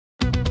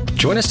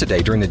Join us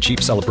today during the Jeep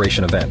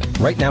Celebration event.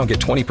 Right now, get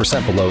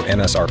 20% below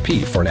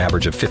MSRP for an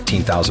average of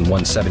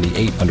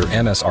 $15,178 under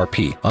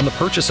MSRP on the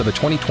purchase of a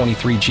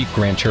 2023 Jeep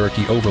Grand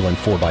Cherokee Overland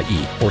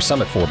 4xE or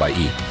Summit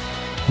 4xE.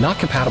 Not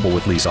compatible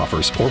with lease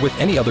offers or with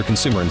any other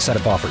consumer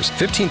incentive offers.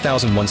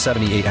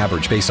 $15,178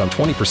 average based on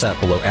 20%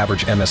 below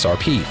average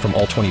MSRP from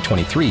all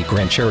 2023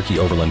 Grand Cherokee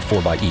Overland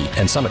 4xE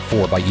and Summit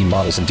 4xE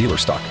models in dealer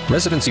stock.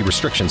 Residency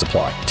restrictions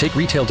apply. Take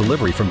retail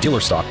delivery from dealer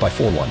stock by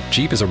 4/1.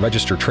 Jeep is a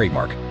registered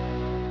trademark.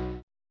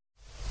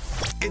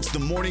 It's the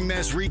Morning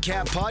Mess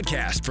Recap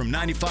Podcast from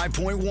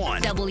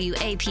 95.1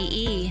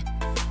 WAPE.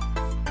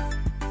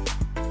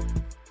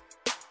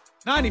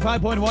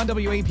 95.1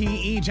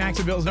 WAPE,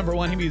 Jacksonville's number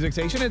one music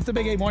station. It's the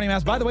Big 8 Morning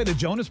Mass. By the way, the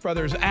Jonas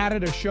Brothers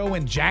added a show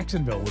in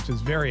Jacksonville, which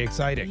is very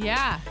exciting.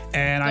 Yeah,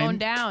 and going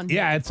down.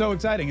 Yeah, it's so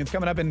exciting. It's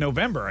coming up in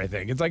November, I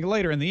think. It's like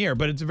later in the year,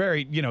 but it's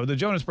very, the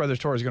Jonas Brothers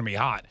tour is going to be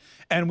hot.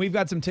 And we've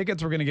got some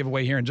tickets we're going to give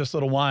away here in just a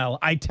little while.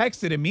 I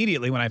texted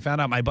immediately when I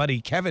found out my buddy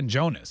Kevin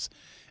Jonas,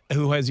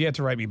 who has yet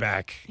to write me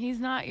back. He's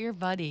not your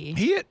buddy.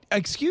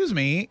 Excuse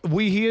me,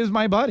 he is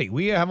my buddy.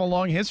 We have a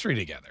long history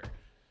together.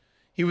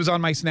 He was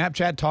on my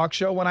Snapchat talk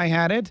show when I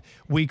had it.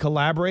 We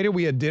collaborated.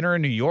 We had dinner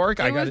in New York.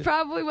 It was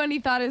probably when he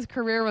thought his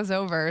career was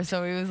over.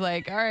 So he was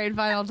like, all right,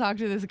 fine, I'll talk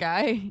to this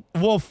guy.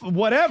 Well,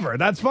 whatever.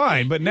 That's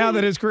fine. But now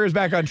that his career is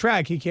back on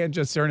track, he can't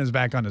just turn his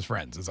back on his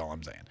friends, is all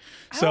I'm saying.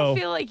 I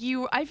feel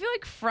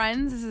like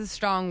friends is a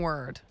strong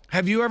word.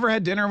 Have you ever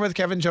had dinner with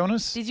Kevin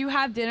Jonas? Did you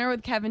have dinner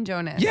with Kevin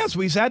Jonas? Yes,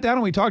 we sat down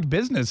and we talked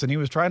business, and he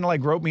was trying to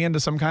rope me into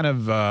some kind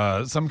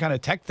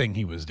of tech thing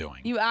he was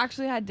doing. You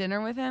actually had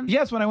dinner with him?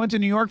 Yes, when I went to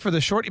New York for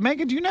the short.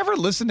 Megan, do you never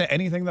listen to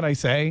anything that I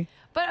say?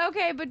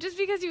 But just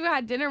because you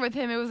had dinner with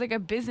him, it was like a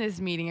business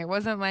meeting. It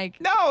wasn't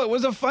like... No, it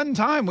was a fun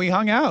time. We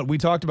hung out. We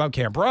talked about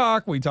Camp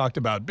Rock. We talked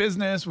about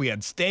business. We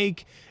had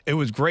steak. It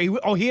was great.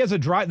 Oh, he has a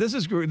drive. This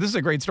is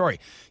a great story.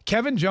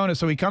 Kevin Jonas,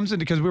 so he comes in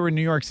because we were in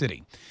New York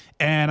City.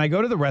 And I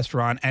go to the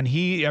restaurant, and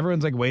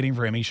everyone's waiting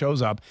for him. He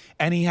shows up,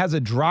 and he has a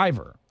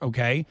driver,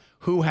 okay,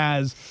 who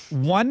has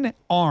one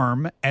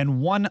arm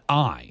and one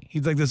eye.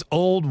 He's like this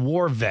old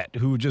war vet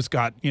who just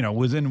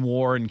was in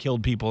war and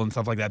killed people and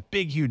stuff like that.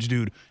 Big, huge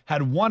dude,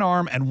 had one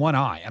arm and one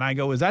eye. And I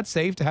go, is that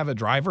safe to have a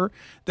driver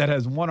that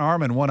has one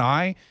arm and one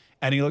eye?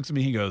 And he looks at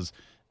me, he goes,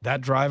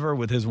 that driver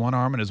with his one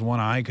arm and his one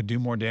eye could do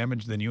more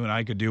damage than you and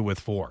I could do with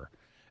four.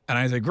 And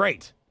I said,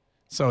 great.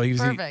 So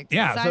perfect.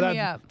 Sign me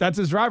up. That's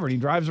his driver. And he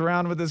drives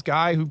around with this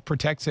guy who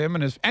protects him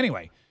and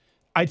anyway,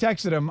 I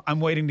texted him. I'm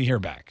waiting to hear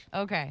back.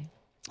 Okay.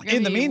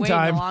 In the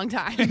meantime, a long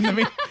time. in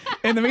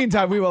the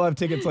meantime, we will have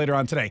tickets later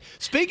on today.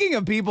 Speaking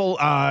of people,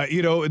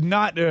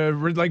 not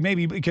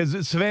maybe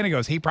because Savannah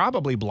goes, he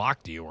probably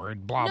blocked you or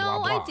blah, blah,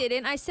 blah. No, I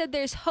didn't. I said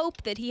there's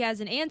hope that he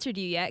hasn't answered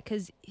you yet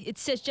because it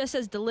just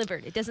says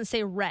delivered. It doesn't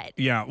say read.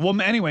 Yeah. Well,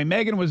 anyway,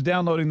 Megan was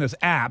downloading this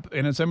app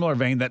in a similar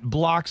vein that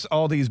blocks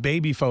all these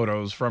baby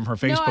photos from her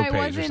Facebook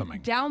page or something. No, I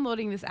wasn't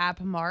downloading this app,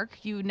 Mark.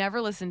 You never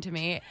listened to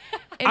me.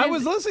 I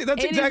was listening.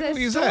 That's exactly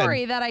what you said. It is a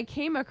story that I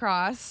came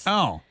across.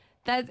 Oh.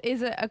 That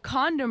is a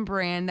condom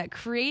brand that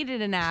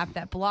created an app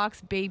that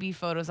blocks baby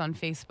photos on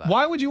Facebook.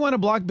 Why would you want to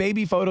block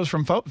baby photos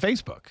from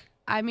Facebook?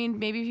 I mean,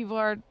 maybe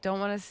people don't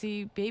want to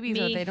see babies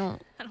or they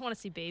don't. I don't want to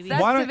see babies.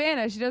 That's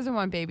Savannah. She doesn't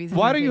want babies.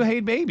 Why do you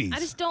hate babies? I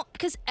just don't,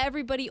 because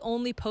everybody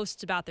only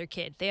posts about their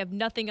kid. They have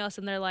nothing else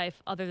in their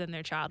life other than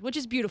their child, which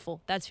is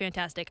beautiful. That's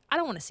fantastic. I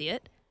don't want to see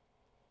it.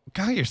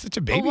 God, you're such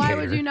a baby hater. hater.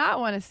 Why would you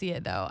not want to see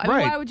it, though? I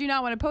mean, why would you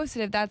not want to post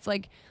it if that's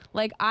like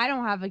I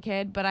don't have a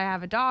kid, but I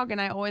have a dog, and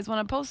I always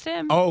want to post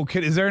him? Oh,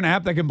 is there an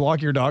app that can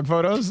block your dog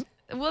photos?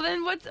 Well,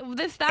 then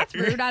that's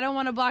rude. I don't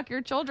want to block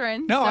your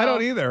children. No, so I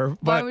don't either.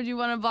 But why would you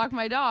want to block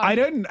my dog? I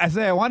didn't. I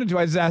say I wanted to.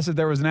 I just asked if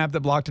there was an app that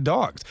blocked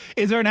dogs.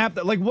 Is there an app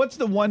that, what's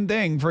the one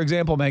thing, for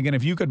example, Megan,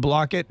 if you could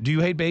block it, do you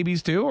hate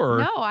babies too? Or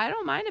no, I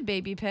don't mind a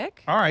baby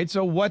pic. All right.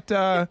 So what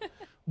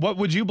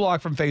would you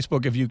block from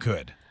Facebook if you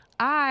could?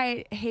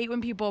 I hate when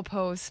people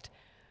post,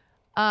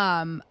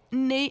 can't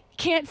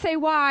say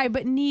why,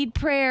 but need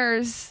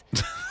prayers.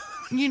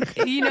 You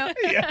know,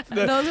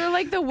 those are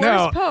like the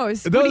worst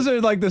posts. Those are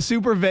like the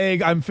super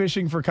vague, I'm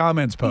fishing for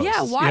comments posts.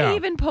 Yeah, why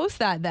even post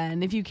that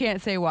then if you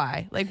can't say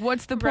why? Like,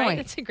 what's the point? Right,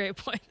 that's a great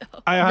point,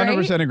 though. I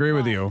 100% agree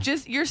with you.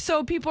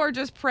 People are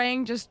just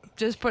praying, just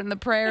putting the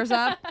prayers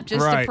up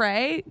just to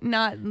pray,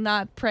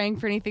 not praying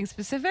for anything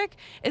specific.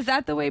 Is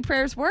that the way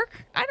prayers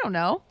work? I don't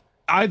know.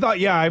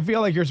 I feel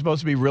like you're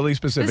supposed to be really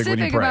specific when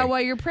you pray. About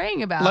what you're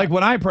praying about. Like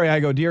when I pray, I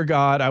go, Dear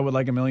God, I would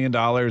like $1 million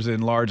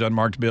in large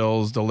unmarked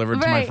bills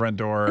delivered to my front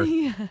door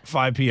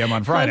 5 p.m.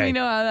 on Friday. Let me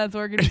know how that's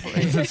working for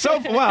you. It's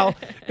so far.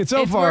 It's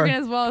working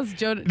as well as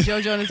Joe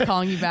Jonas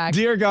calling you back.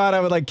 Dear God,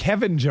 I would like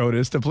Kevin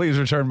Jonas to please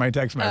return my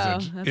text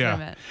message. Oh, that's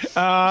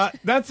what I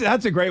meant.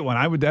 That's a great one.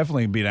 I would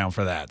definitely be down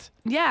for that.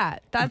 Yeah,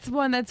 that's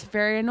one that's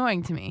very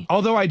annoying to me.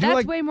 Although I do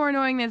that's way more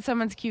annoying than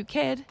someone's cute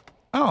kid.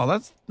 Oh,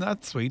 that's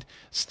sweet.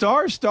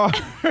 Star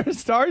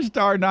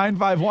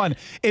 951.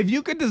 If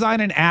you could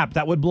design an app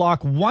that would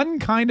block one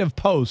kind of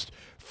post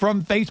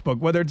from Facebook,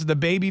 whether it's the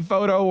baby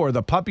photo or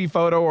the puppy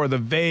photo or the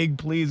vague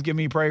please give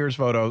me prayers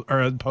photo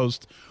or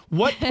post,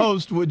 what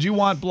post would you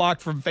want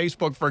blocked from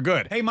Facebook for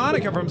good? Hey,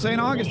 Monica from St.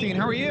 Augustine,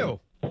 how are you?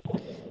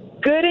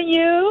 Good, and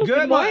you?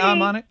 Good. morning.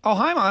 Monica. Oh,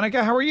 hi,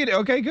 Monica. How are you?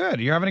 Okay,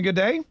 good. You're having a good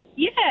day?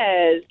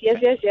 Yes.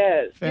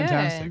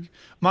 Fantastic. Good.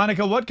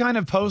 Monica, what kind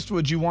of post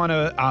would you want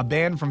to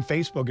ban from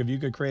Facebook if you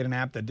could create an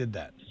app that did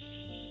that?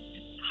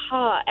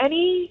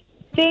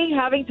 Anything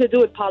having to do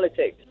with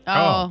politics.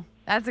 Oh,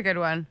 that's a good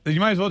one. You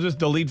might as well just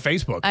delete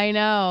Facebook, I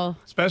know.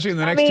 especially in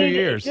the next 2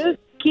 years. Just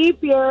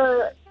keep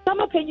some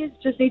opinions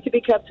just need to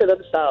be kept to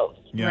themselves.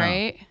 Yeah.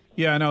 Right?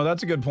 Yeah, no,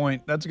 that's a good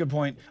point.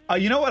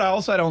 You know what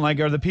I don't like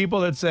are the people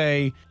that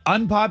say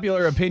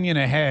unpopular opinion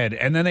ahead,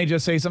 and then they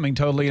just say something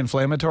totally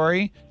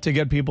inflammatory to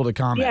get people to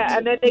comment. Yeah,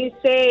 and then they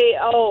say,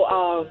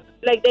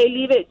 like they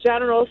leave it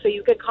general so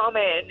you can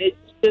comment, and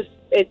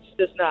it's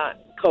just not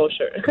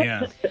kosher.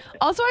 Yeah.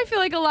 Also, I feel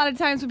like a lot of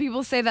times when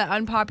people say that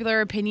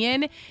unpopular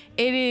opinion,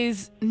 it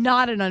is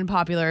not an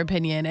unpopular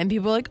opinion. And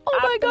people are like, oh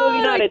my Absolutely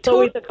God. not. It's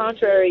always the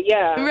contrary.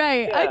 Yeah.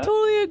 Right. Yeah. I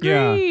totally agree.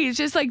 Yeah. It's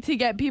just like to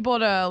get people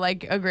to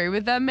like agree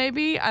with them,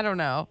 maybe. I don't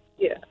know.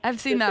 Yeah. I've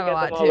seen Just that to a get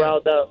lot them all too.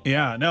 riled up.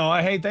 Yeah, no,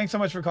 hey, thanks so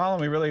much for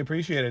calling. We really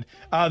appreciate it.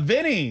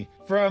 Vinny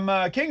from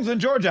Kingsland,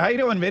 Georgia. How you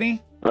doing,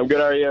 Vinny? I'm good.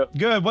 How are you?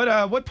 Good.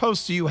 What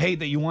posts do you hate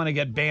that you want to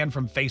get banned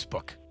from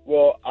Facebook?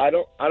 Well, I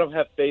don't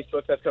have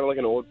Facebook. That's kind of like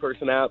an old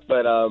person app.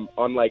 But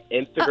on like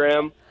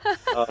Instagram,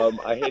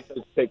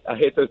 I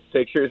hate those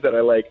pictures that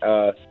are like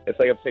it's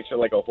like a picture of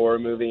like a horror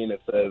movie, and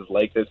it says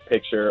like this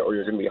picture or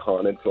you're gonna be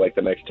haunted for like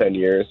the next 10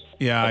 years.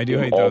 Yeah, I do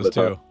hate All those the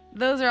time. too.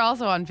 Those are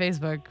also on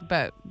Facebook,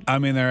 but I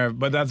mean,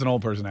 but that's an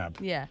old person app.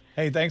 yeah.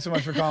 Hey, thanks so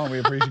much for calling. We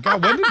appreciate it.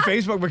 God, when did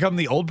Facebook become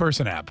the old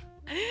person app?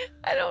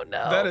 I don't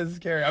know. That is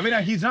scary. I mean,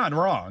 he's not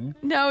wrong,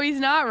 No, he's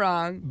not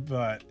wrong.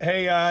 but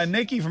hey,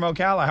 Nikki from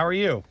Ocala, how are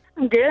you?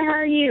 I'm good. How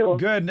are you?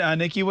 Good,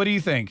 Nikki. What do you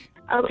think?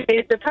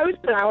 Okay, the post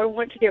that I would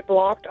want to get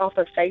blocked off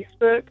of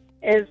Facebook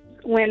is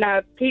when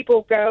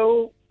people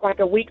go like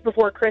a week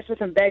before Christmas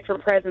and beg for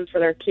presents for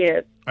their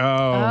kids.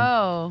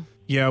 Oh.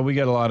 Yeah, we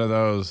get a lot of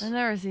those. I've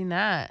never seen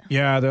that.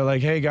 Yeah, they're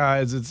like, "Hey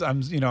guys,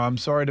 I'm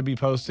sorry to be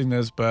posting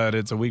this, but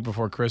it's a week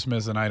before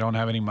Christmas and I don't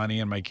have any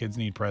money and my kids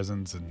need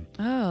presents," and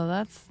Oh,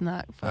 that's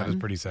not fun. that is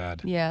pretty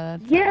sad. Yeah,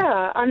 that's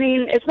Yeah, I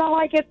mean, it's not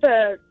like it's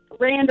a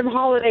random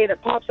holiday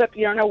that pops up.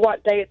 You don't know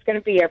what day it's going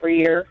to be every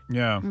year.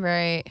 Yeah.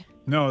 right.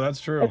 No, that's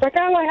true. It's like,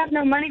 oh, I have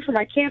no money for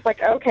my kids.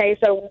 Like, okay,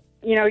 so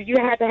you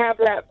had to have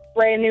that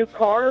brand new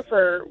car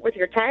with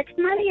your tax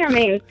money. I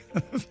mean,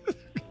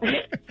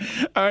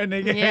 All right,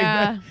 Nikki.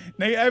 Yeah.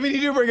 Nikki, I mean,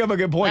 you do bring up a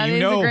good point. That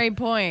is a great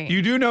point.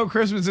 You do know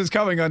Christmas is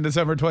coming on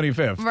December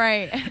 25th.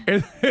 Right.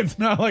 It's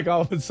not like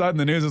all of a sudden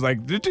the news is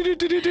like,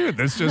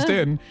 this just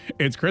in.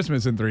 It's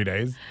Christmas in 3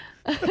 days.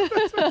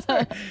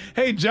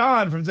 Hey,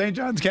 John from St.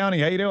 Johns County.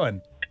 How you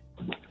doing?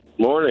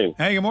 Morning.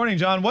 Hey, good morning,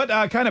 John. What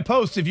kind of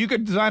posts, if you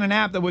could design an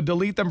app that would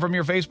delete them from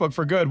your Facebook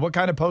for good, what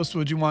kind of posts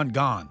would you want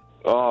gone?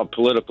 Oh,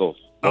 political.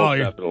 Oh,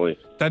 Definitely.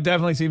 That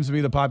definitely seems to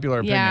be the popular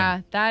opinion.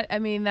 Yeah,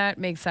 that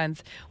makes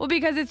sense. Well,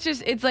 because it's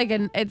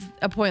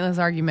a pointless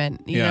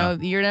argument. You Yeah.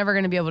 know, you're never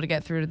going to be able to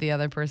get through to the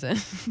other person.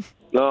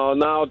 No,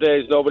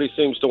 nowadays nobody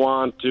seems to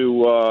want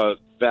to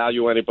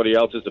value anybody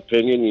else's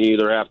opinion. You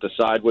either have to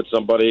side with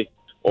somebody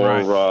or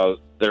Right.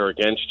 they're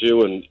against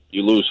you, and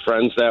you lose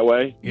friends that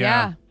way.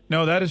 Yeah.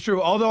 No, that is true.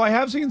 Although I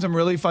have seen some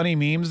really funny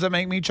memes that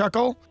make me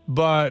chuckle,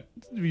 but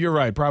you're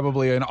right.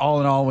 Probably, and all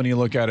in all, when you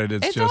look at it,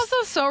 it's It's just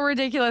also so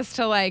ridiculous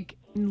to like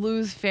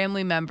lose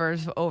family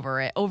members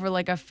over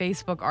like a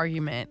Facebook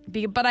argument.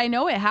 But I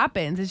know it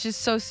happens. It's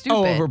just so stupid.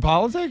 over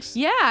politics.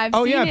 Yeah, I've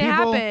Oh seen yeah, it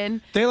people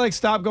happen. they like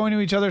stop going to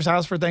each other's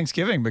house for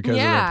Thanksgiving because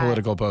of their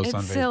political posts it's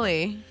on Facebook.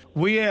 silly.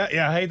 We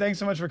hey, thanks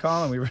so much for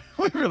calling.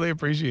 We really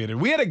appreciate it.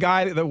 We had a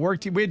guy that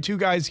worked. We had two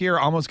guys here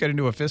almost get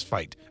into a fist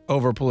fight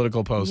over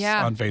political posts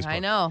Yeah, on Facebook. I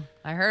know.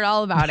 I heard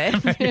all about it.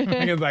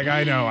 It's like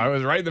I know. I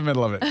was right in the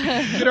middle of it.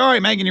 All right,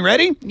 Megan, you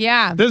ready?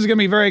 Yeah. This is going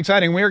to be very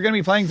exciting. We are going to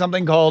be playing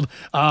something called.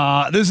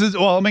 Let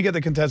me get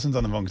the contestants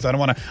on the phone because I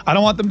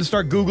don't want them to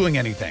start Googling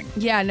anything.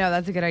 Yeah, no,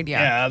 that's a good idea.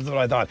 Yeah, that's what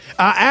I thought.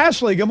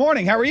 Ashley, good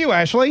morning. How are you,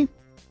 Ashley?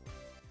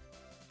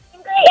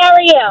 Great, how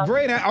are you?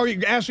 Great.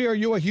 Ashley, are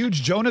you a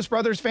huge Jonas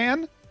Brothers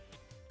fan?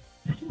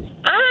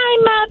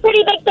 I'm a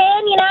pretty big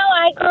fan. You know,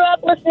 I grew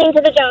up listening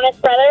to the Jonas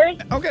Brothers.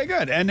 Okay,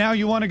 good. And now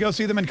you want to go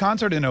see them in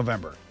concert in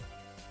November.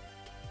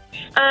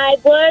 I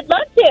would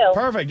love to.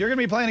 Perfect. You're going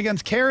to be playing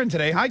against Karen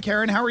today. Hi,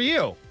 Karen. How are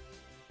you?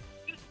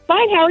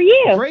 fine. How are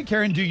you? Great,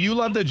 Karen. Do you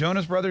love the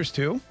Jonas Brothers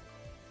too?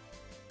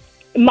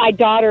 My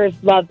daughters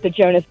love the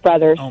Jonas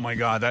Brothers. Oh my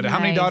God! How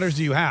many Nice. daughters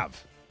do you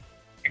have?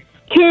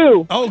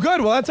 2. Oh, good.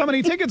 Well, that's how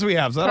many tickets we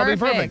have. So that'll be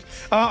perfect.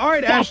 All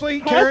right,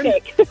 Ashley,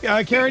 perfect.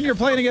 Karen. Karen, you're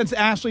playing against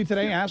Ashley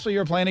today. Ashley,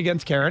 you're playing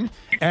against Karen.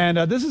 And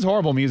this is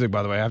horrible music,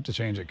 by the way. I have to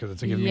change it because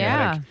it's giving me a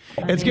headache.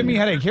 It's giving me a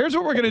headache. Here's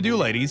what we're going to do,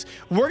 ladies.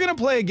 We're going to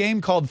play a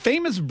game called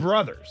Famous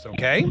Brothers,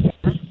 okay?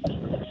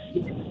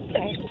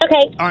 Okay.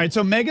 Okay. All right,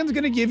 so Megan's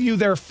going to give you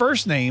their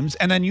first names,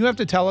 and then you have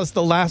to tell us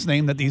the last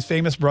name that these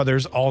famous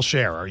brothers all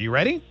share. Are you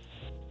ready?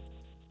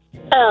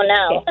 Oh,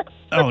 no.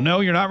 Oh, no,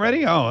 you're not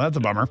ready? Oh, that's a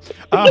bummer.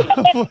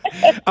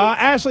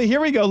 Ashley,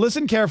 here we go.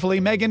 Listen carefully.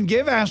 Megan,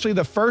 give Ashley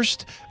the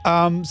first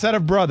set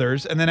of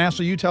brothers, and then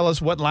Ashley, you tell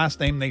us what last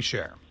name they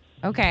share.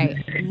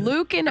 Okay.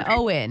 Luke and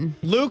Owen.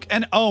 Luke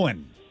and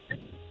Owen.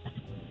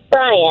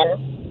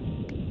 Brian.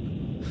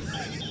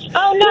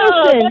 Oh,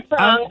 no, that's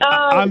wrong.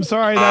 I'm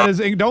sorry, that is,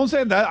 don't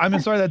say that. I'm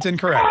sorry, that's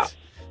incorrect.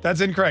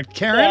 That's incorrect.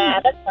 Karen? Yeah,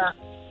 that's wrong.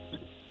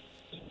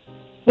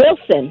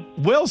 Wilson.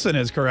 Wilson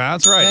is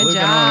correct. That's right. Good Luke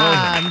and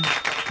Owen Wilson.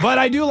 job. But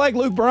I do like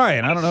Luke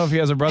Bryan. I don't know if he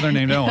has a brother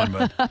named Owen,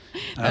 but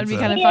That'd be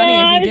that's kind of Yeah, funny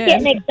I if was you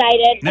getting did.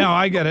 excited. No,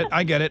 I get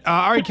it.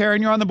 All right,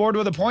 Karen, you're on the board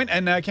with a point.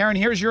 And Karen,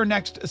 here's your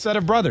next set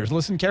of brothers.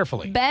 Listen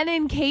carefully. Ben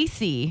and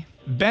Casey.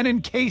 Ben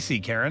and Casey,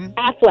 Karen.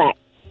 Affleck.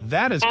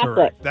 That is Affleck.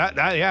 correct.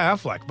 Yeah,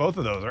 Affleck. Both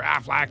of those are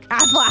Affleck.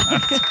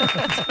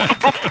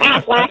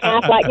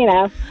 Affleck, you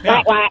know.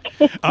 Yeah. Whack.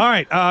 All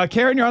right,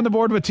 Karen, you're on the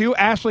board with 2.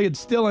 Ashley, it's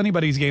still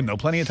anybody's game, though.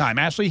 Plenty of time.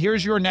 Ashley,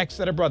 here's your next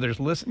set of brothers.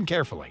 Listen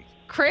carefully.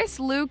 Chris,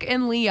 Luke,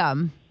 and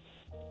Liam.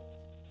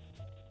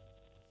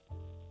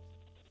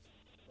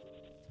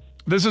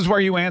 This is where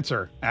you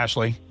answer,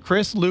 Ashley.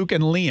 Chris, Luke,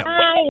 and Liam.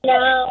 I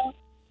know.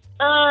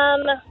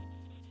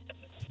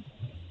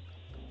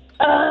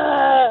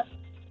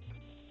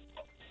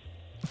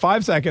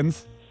 5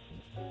 seconds.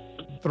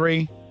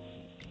 3,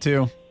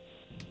 2.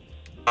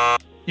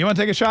 You want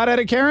to take a shot at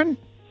it, Karen?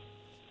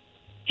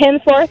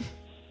 Hemsworth.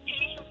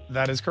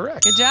 That is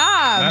correct. Good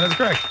job. That is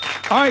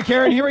correct. All right,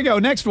 Karen, here we go.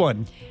 Next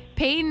one.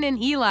 Peyton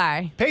and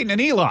Eli. Peyton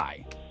and Eli.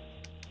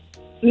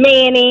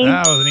 Manny.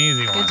 That was an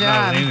easy one. Good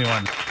That was an job. easy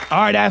one. All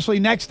right, Ashley,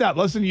 next up.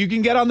 Listen, you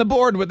can get on the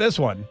board with this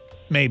one.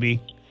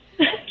 Maybe.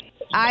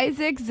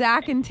 Isaac,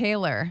 Zach, and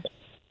Taylor.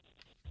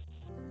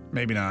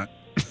 Maybe not.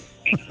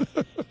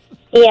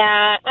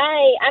 Yeah,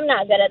 I'm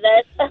not good at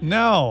this.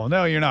 No,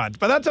 you're not.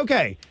 But that's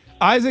okay.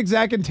 Isaac,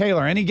 Zach, and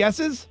Taylor. Any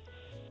guesses?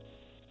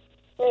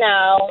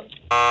 No.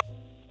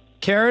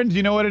 Karen, do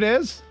you know what it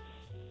is?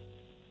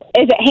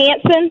 Is it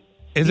Hanson?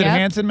 Is it Yep.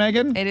 Hanson,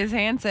 Megan? It is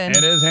Hanson.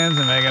 It is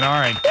Hanson, Megan. All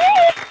right.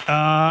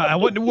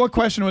 What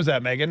question was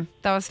that, Megan?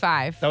 That was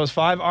 5. That was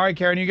 5. All right,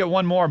 Karen, you get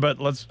one more, but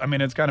it's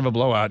kind of a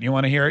blowout. You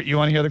want to hear it? You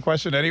want to hear the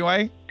question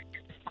anyway?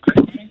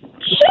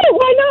 Sure,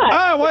 why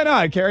not? Why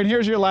not, Karen?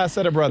 Here's your last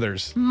set of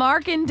brothers.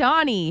 Mark and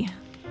Donnie.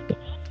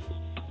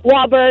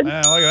 Wahlberg. Look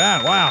at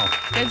that. Wow.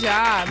 Good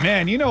job.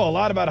 Man, you know a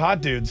lot about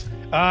hot dudes.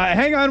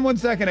 Hang on one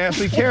second,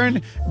 Ashley.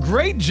 Karen,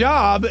 great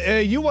job.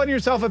 You won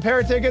yourself a pair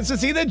of tickets to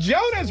see the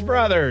Jonas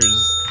Brothers.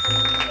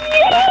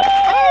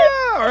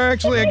 Or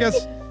actually, I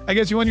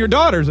guess you won your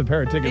daughters a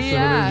pair of tickets to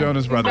the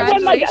Jonas Brothers.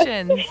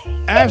 Congratulations.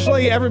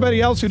 Ashley,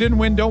 everybody else who didn't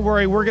win, don't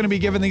worry. We're going to be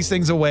giving these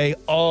things away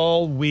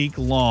all week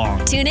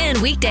long. Tune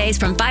in weekdays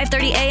from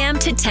 5:30 a.m.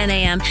 to 10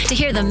 a.m. to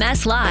hear the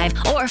mess live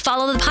or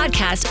follow the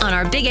podcast on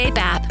our Big Ape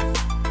app.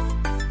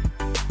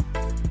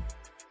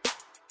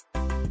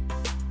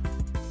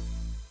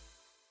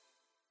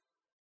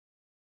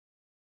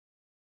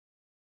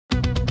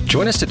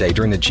 Join us today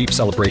during the Jeep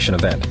Celebration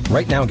event.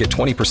 Right now, get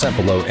 20%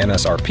 below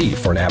MSRP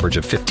for an average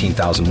of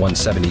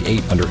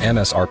 $15,178 under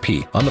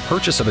MSRP on the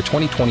purchase of a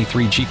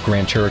 2023 Jeep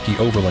Grand Cherokee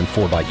Overland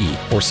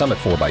 4xE or Summit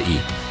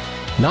 4xE.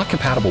 Not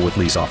compatible with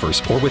lease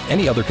offers or with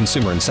any other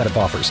consumer incentive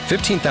offers.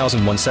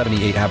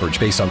 $15,178 average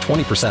based on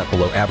 20%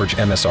 below average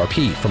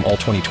MSRP from all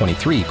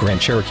 2023 Grand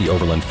Cherokee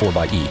Overland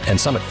 4xE and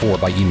Summit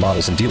 4xE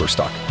models in dealer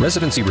stock.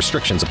 Residency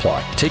restrictions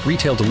apply. Take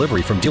retail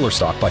delivery from dealer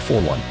stock by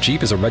 4/1.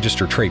 Jeep is a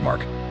registered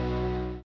trademark.